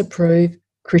 disapprove,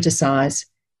 criticise.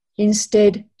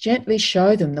 Instead, gently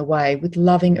show them the way with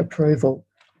loving approval.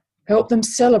 Help them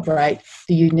celebrate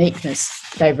the uniqueness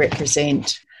they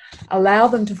represent. Allow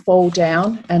them to fall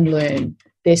down and learn.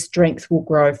 Their strength will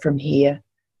grow from here.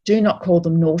 Do not call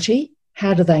them naughty.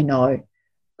 How do they know?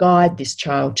 Guide this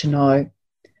child to know.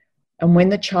 And when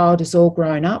the child is all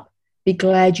grown up, be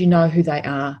glad you know who they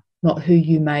are, not who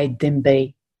you made them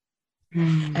be.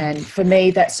 And for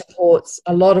me, that supports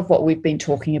a lot of what we've been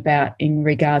talking about in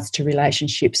regards to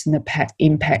relationships and the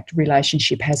impact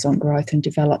relationship has on growth and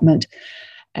development.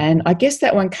 And I guess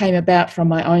that one came about from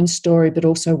my own story, but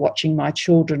also watching my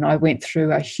children. I went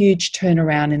through a huge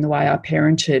turnaround in the way I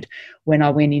parented when I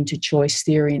went into choice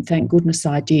theory. And thank goodness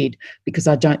I did, because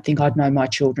I don't think I'd know my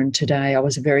children today. I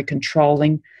was very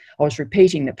controlling. I was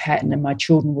repeating the pattern, and my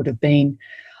children would have been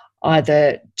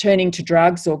either turning to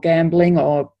drugs or gambling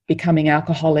or becoming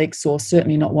alcoholics, or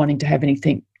certainly not wanting to have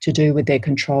anything to do with their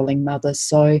controlling mothers.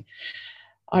 So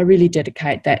I really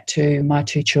dedicate that to my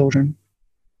two children.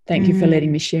 Thank you for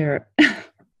letting me share it.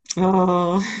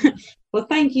 Oh, well,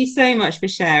 thank you so much for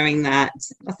sharing that.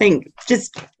 I think it's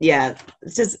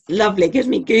just lovely. It gives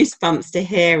me goosebumps to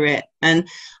hear it. And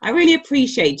I really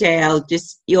appreciate, JL,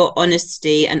 just your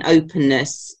honesty and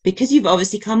openness, because you've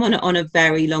obviously come on a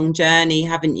very long journey,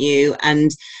 haven't you?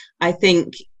 And I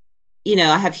think,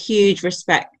 I have huge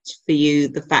respect for you,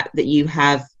 the fact that you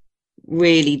have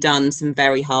really done some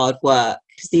very hard work,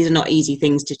 because these are not easy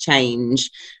things to change.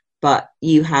 But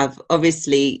you have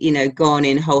obviously, gone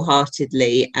in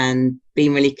wholeheartedly and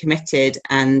been really committed.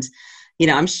 And,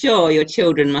 I'm sure your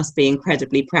children must be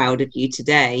incredibly proud of you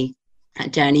today,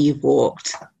 that journey you've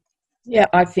walked. Yeah,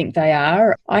 I think they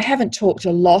are. I haven't talked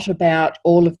a lot about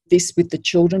all of this with the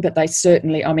children, but they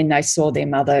certainly, they saw their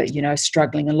mother,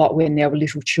 struggling a lot when they were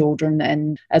little children.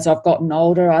 And as I've gotten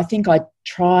older, I think I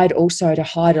tried also to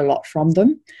hide a lot from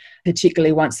them.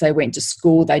 Particularly once they went to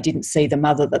school, they didn't see the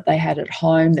mother that they had at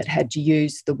home that had to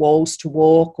use the walls to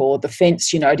walk, or the fence,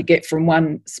 to get from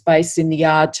one space in the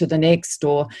yard to the next,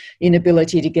 or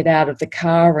inability to get out of the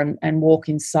car and walk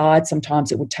inside.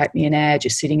 Sometimes it would take me an hour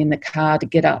just sitting in the car to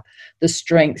get up the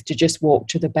strength to just walk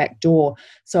to the back door.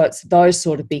 So it's those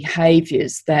sort of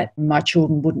behaviours that my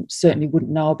children certainly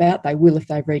wouldn't know about. They will if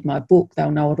they read my book. They'll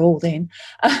know it all then.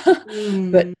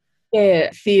 But yeah,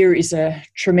 fear is a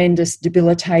tremendous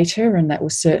debilitator, and that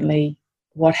was certainly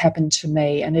what happened to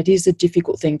me. And it is a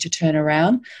difficult thing to turn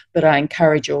around, but I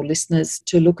encourage all listeners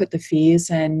to look at the fears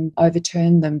and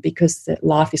overturn them, because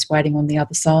life is waiting on the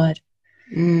other side.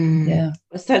 Yeah.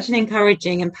 It's such an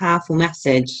encouraging and powerful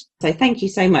message. So thank you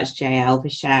so much, JL, for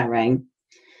sharing.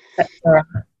 That's all right.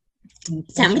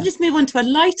 So we just move on to a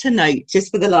lighter note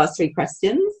just for the last three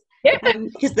questions. Yeah.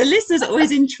 Because the listeners are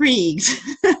always intrigued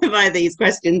by these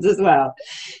questions as well.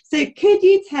 So could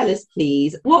you tell us,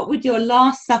 please, what would your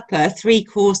last supper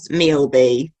 3-course meal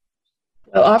be?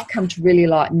 Well, I've come to really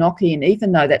like gnocchi, and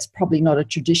even though that's probably not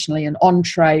traditionally an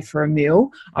entree for a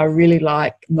meal, I really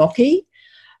like gnocchi.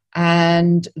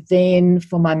 And then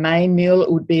for my main meal,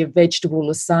 it would be a vegetable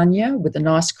lasagna with a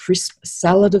nice crisp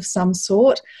salad of some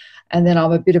sort. And then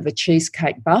I'm a bit of a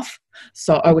cheesecake buff,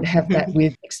 so I would have that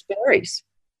with mixed berries.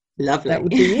 Lovely. That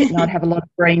would be it. And I'd have a lot of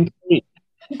green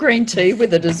tea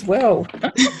with it as well.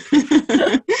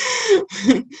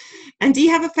 And do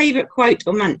you have a favourite quote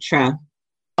or mantra?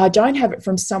 I don't have it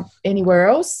from anywhere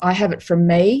else. I have it from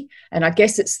me, and I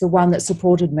guess it's the one that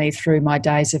supported me through my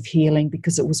days of healing,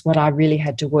 because it was what I really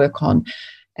had to work on.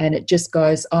 And it just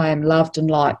goes, I am loved and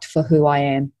liked for who I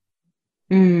am.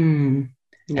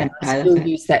 Yeah, and I still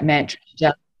use that mantra.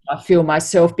 I feel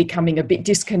myself becoming a bit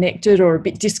disconnected or a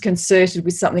bit disconcerted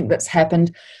with something that's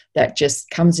happened, that just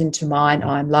comes into mind.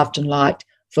 I'm loved and liked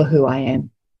for who I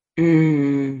am.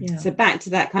 Yeah. So back to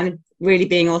that kind of really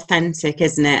being authentic,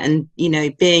 isn't it? And,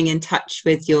 being in touch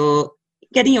with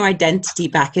getting your identity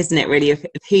back, isn't it, really, of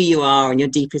who you are and your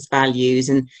deepest values,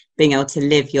 and being able to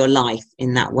live your life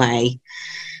in that way.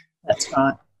 That's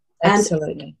right.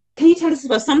 Absolutely. And can you tell us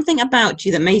about something about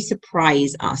you that may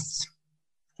surprise us?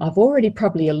 I've already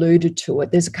probably alluded to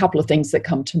it. There's a couple of things that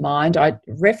come to mind. I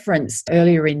referenced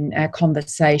earlier in our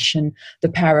conversation the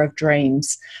power of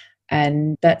dreams,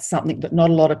 and that's something that not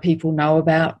a lot of people know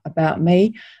about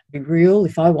me. Be real.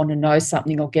 If I want to know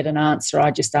something or get an answer,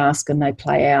 I just ask and they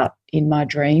play out in my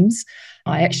dreams.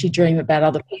 I actually dream about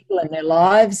other people and their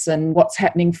lives and what's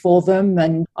happening for them.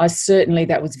 And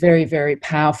that was very, very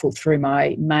powerful through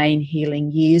my main healing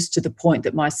years, to the point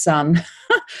that my son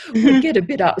would get a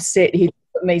bit upset. He'd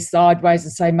put me sideways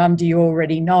and say, "Mum, do you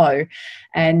already know?"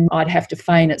 And I'd have to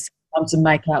feign it sometimes and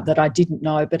make out that I didn't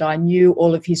know, but I knew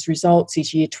all of his results,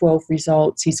 his year 12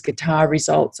 results, his guitar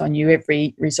results. I knew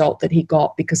every result that he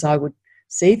got because I would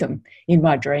see them in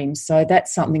my dreams. So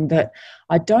that's something that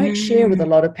I don't share with a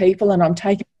lot of people, and I'm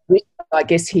taking risk, I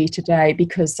guess, here today,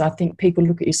 because I think people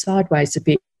look at you sideways a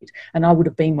bit, and I would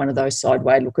have been one of those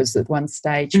sideways lookers at one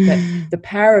stage. But the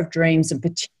power of dreams, and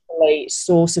particularly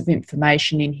source of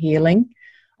information in healing,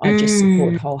 I just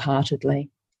support wholeheartedly.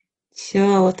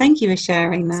 Sure. Well, thank you for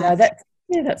sharing that.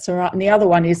 So that's all right. And the other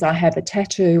one is I have a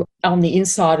tattoo on the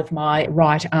inside of my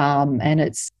right arm, and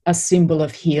it's a symbol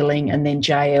of healing, and then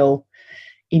JL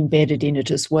embedded in it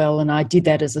as well. And I did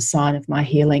that as a sign of my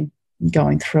healing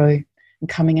going through and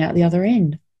coming out the other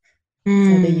end. So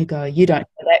there you go. You don't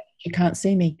know that. You can't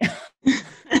see me.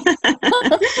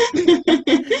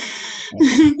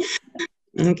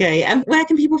 Okay. And where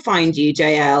can people find you,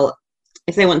 JL,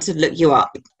 if they want to look you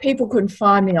up? People can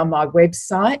find me on my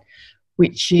website,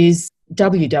 which is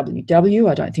www,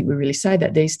 I don't think we really say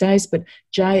that these days, but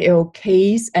JL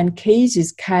Keez, and Keez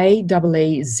is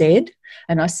Keez.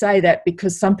 And I say that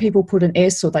because some people put an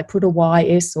S or they put a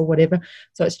YS or whatever.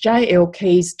 So it's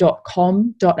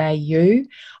jlkeez.com.au.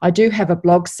 I do have a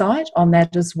blog site on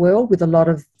that as well with a lot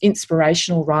of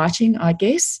inspirational writing, I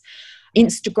guess.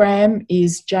 Instagram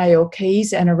is JL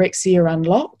Keez Anorexia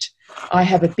Unlocked. I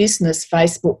have a business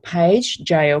Facebook page,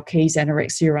 JL Keez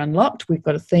Anorexia Unlocked. We've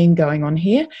got a theme going on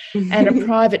here. And a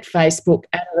private Facebook,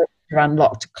 Anorexia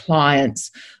Unlocked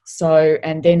Clients. So,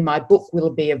 and then my book will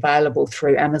be available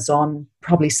through Amazon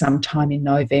probably sometime in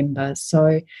November.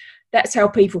 So that's how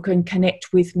people can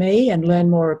connect with me and learn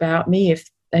more about me if,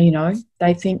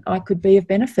 they think I could be of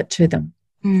benefit to them.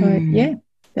 So, yeah,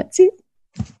 that's it.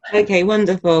 Okay,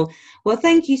 wonderful. Well,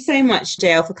 thank you so much,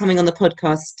 JL, for coming on the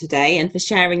podcast today and for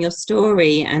sharing your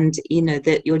story and,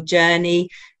 that your journey.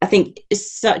 I think is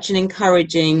such an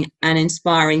encouraging and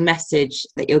inspiring message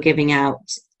that you're giving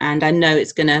out. And I know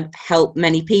it's going to help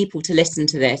many people to listen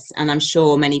to this. And I'm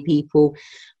sure many people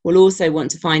will also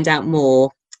want to find out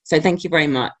more. So thank you very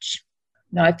much.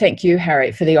 No, thank you,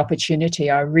 Harriet, for the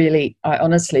opportunity. I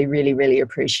honestly really, really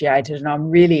appreciate it. And I'm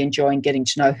really enjoying getting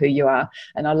to know who you are.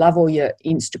 And I love all your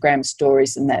Instagram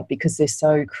stories and that because they're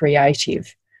so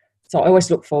creative. So I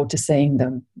always look forward to seeing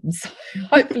them. So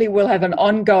hopefully we'll have an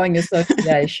ongoing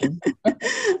association.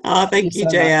 Oh, thank you,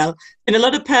 JL. Much. And a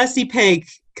lot of Percy Pig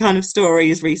kind of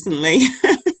stories recently.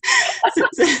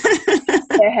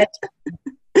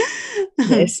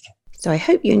 Yes. So I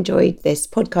hope you enjoyed this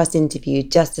podcast interview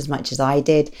just as much as I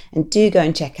did, and do go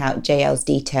and check out JL's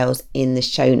details in the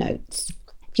show notes.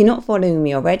 If you're not following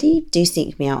me already, do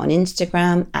seek me out on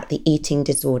Instagram at the Eating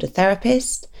Disorder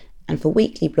Therapist, and for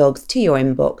weekly blogs to your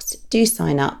inbox, do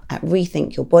sign up at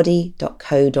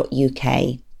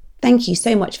rethinkyourbody.co.uk. Thank you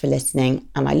so much for listening,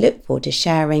 and I look forward to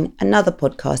sharing another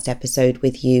podcast episode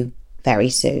with you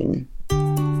very soon.